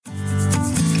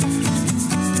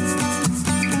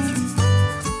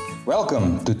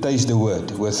Welcome to Taste the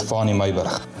Word with Fanny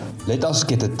Mayberg. Let us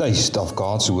get a taste of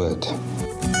God's Word.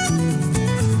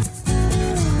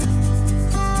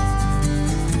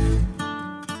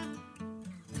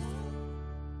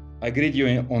 I greet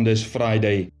you on this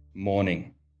Friday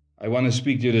morning. I want to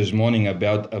speak to you this morning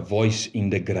about a voice in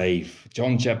the grave.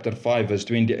 John chapter 5 verse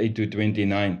 28 to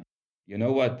 29. You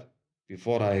know what?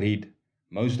 Before I read,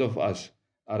 most of us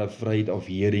are afraid of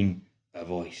hearing a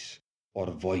voice or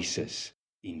voices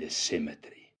in the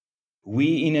cemetery.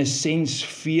 We in a sense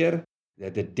fear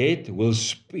that the dead will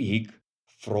speak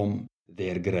from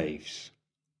their graves.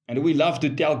 And we love to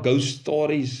tell ghost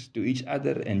stories to each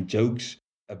other and jokes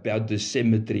about the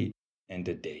cemetery and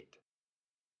the dead.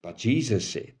 But Jesus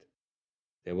said,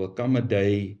 there will come a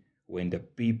day when the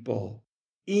people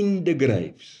in the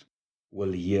graves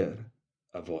will hear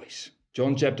a voice.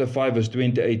 John chapter 5 verse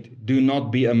 28, do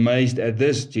not be amazed at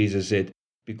this, Jesus said,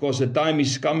 because the time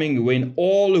is coming when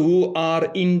all who are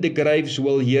in the graves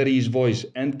will hear his voice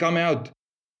and come out.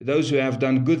 Those who have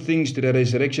done good things to the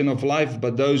resurrection of life,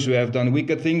 but those who have done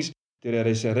wicked things to the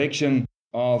resurrection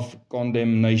of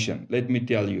condemnation. Let me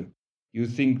tell you, you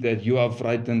think that you are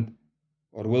frightened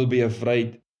or will be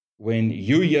afraid when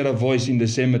you hear a voice in the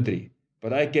cemetery.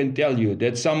 But I can tell you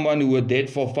that someone who were dead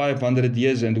for 500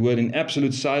 years and were in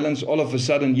absolute silence, all of a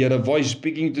sudden hear a voice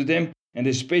speaking to them, and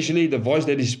especially the voice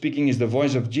that is speaking is the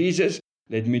voice of Jesus.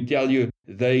 Let me tell you,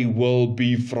 they will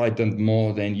be frightened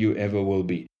more than you ever will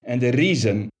be. And the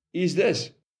reason is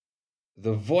this.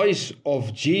 The voice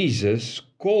of Jesus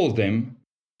called them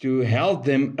to hold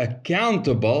them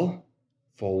accountable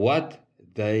for what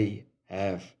they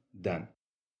have done.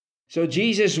 So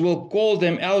Jesus will call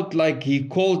them out like he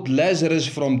called Lazarus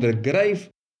from the grave,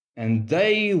 and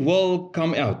they will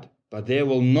come out. But there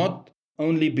will not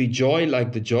only be joy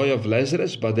like the joy of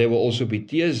Lazarus, but there will also be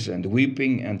tears and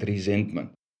weeping and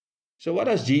resentment. So what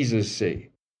does Jesus say?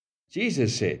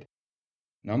 Jesus said,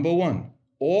 number one,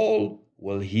 all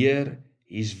will hear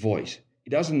his voice.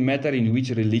 It doesn't matter in which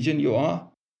religion you are,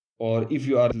 or if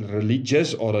you are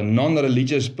religious or a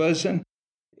non-religious person.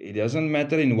 It doesn't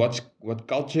matter in what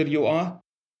culture you are.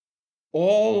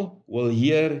 All will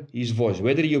hear his voice.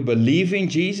 Whether you believe in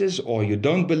Jesus or you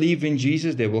don't believe in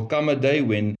Jesus, there will come a day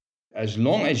when, as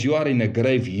long as you are in a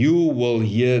grave, you will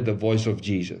hear the voice of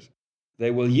Jesus.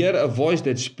 They will hear a voice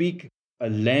that speaks a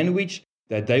language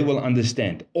that they will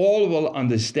understand. All will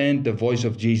understand the voice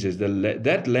of Jesus.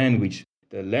 That language,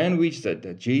 the language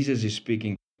that Jesus is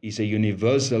speaking, is a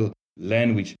universal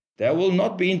language. There will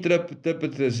not be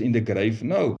interpreters in the grave.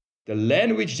 No, the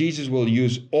language Jesus will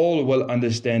use, all will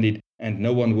understand it, and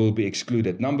no one will be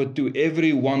excluded. Number two,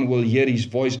 everyone will hear his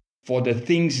voice for the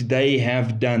things they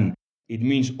have done. It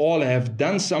means all have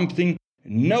done something.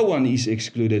 No one is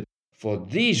excluded. For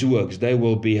these works, they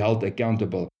will be held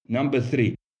accountable. Number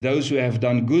three, those who have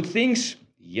done good things,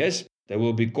 yes, they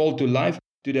will be called to life,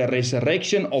 to the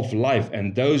resurrection of life.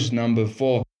 And those, number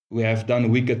four, who have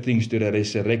done wicked things, to the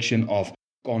resurrection of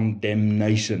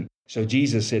condemnation. So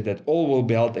Jesus said that all will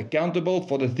be held accountable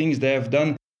for the things they have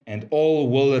done, and all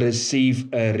will receive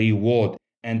a reward.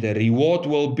 And the reward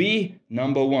will be,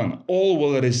 number one, all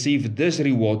will receive this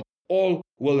reward. All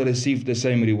will receive the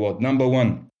same reward. Number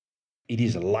one, it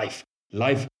is life.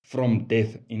 Life from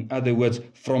death. In other words,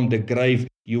 from the grave,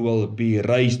 you will be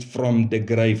raised from the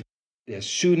grave. As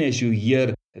soon as you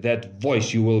hear that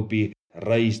voice, you will be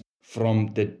raised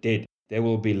from the dead. There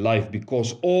will be life,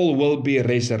 because all will be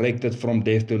resurrected from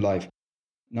death to life.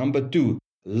 Number two,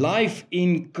 life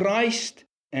in Christ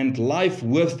and life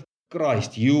with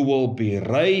Christ. You will be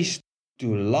raised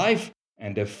to life,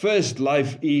 and the first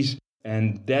life is,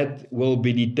 and that will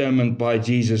be determined by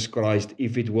Jesus Christ,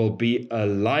 if it will be a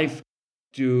life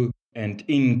to and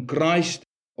in Christ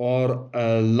or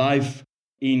a life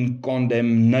in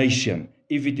condemnation.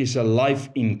 If it is a life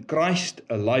in Christ,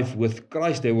 a life with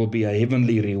Christ, there will be a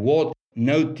heavenly reward.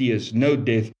 No tears, no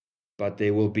death, but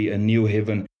there will be a new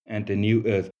heaven and a new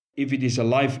earth. If it is a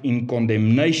life in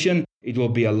condemnation, it will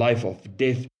be a life of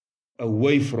death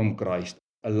away from Christ,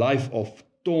 a life of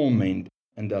torment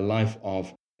and a life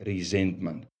of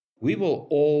resentment. We will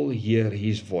all hear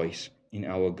his voice in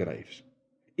our graves,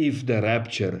 if the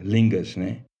rapture lingers.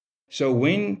 So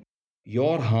when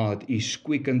your heart is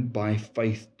quickened by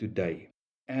faith today,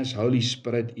 as Holy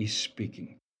Spirit is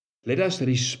speaking, let us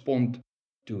respond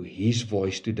to his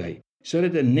voice today, so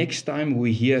that the next time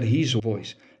we hear his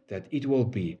voice, that it will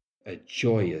be a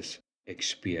joyous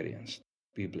experience.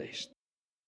 Be blessed.